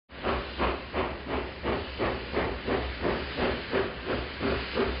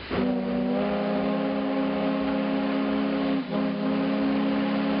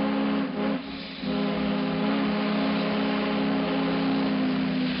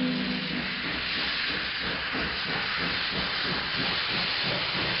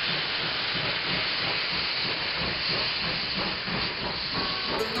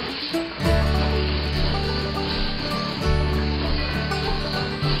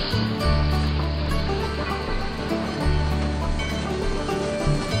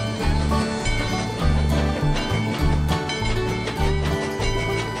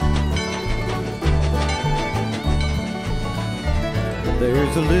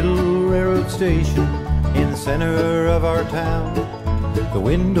There's a little railroad station in the center of our town. The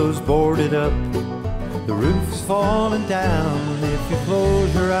windows boarded up, the roof's falling down. If you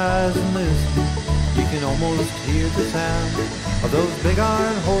close your eyes and listen, you can almost hear the sound of those big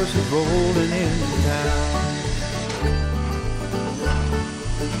iron horses rolling into town.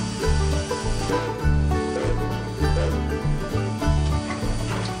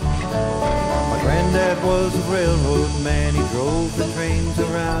 My granddad was a railroad man, he drove the trains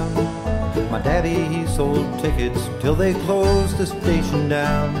around. My daddy, he sold tickets till they closed the station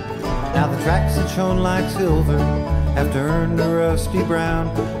down. Now the tracks that shone like silver have turned to rusty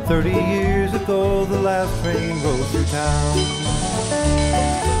brown. 30 years ago the last train rode through town.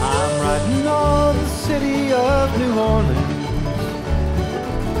 I'm riding on the city of New Orleans,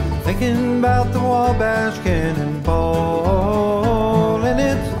 thinking about the Wabash Cannonball. And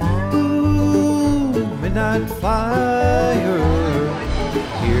it's ooh, midnight flyer,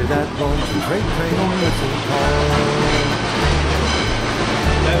 hear that lonesome freight train whistle call.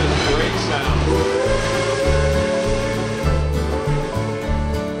 That is a great sound.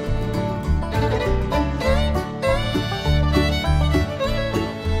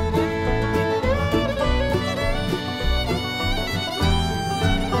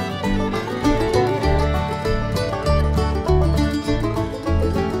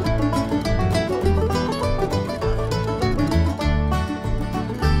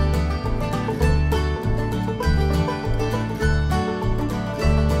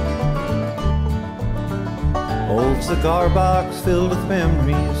 Old cigar box filled with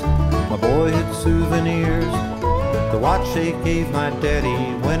memories, my boyhood souvenirs. The watch they gave my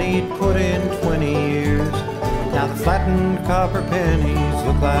daddy when he'd put in 20 years. Now the flattened copper pennies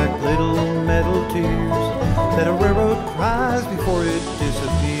look like little metal tears that a railroad cries before it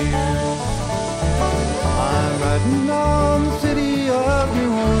disappears. I'm riding on the city of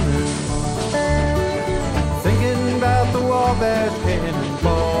New Orleans, thinking about the Wabash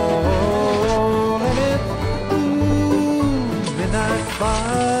Cannonball. And it's midnight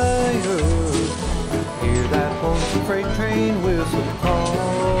fire, hear that lonesome freight train whistle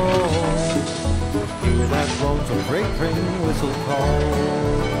call. Hear that lonesome freight train whistle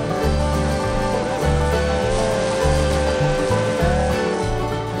call.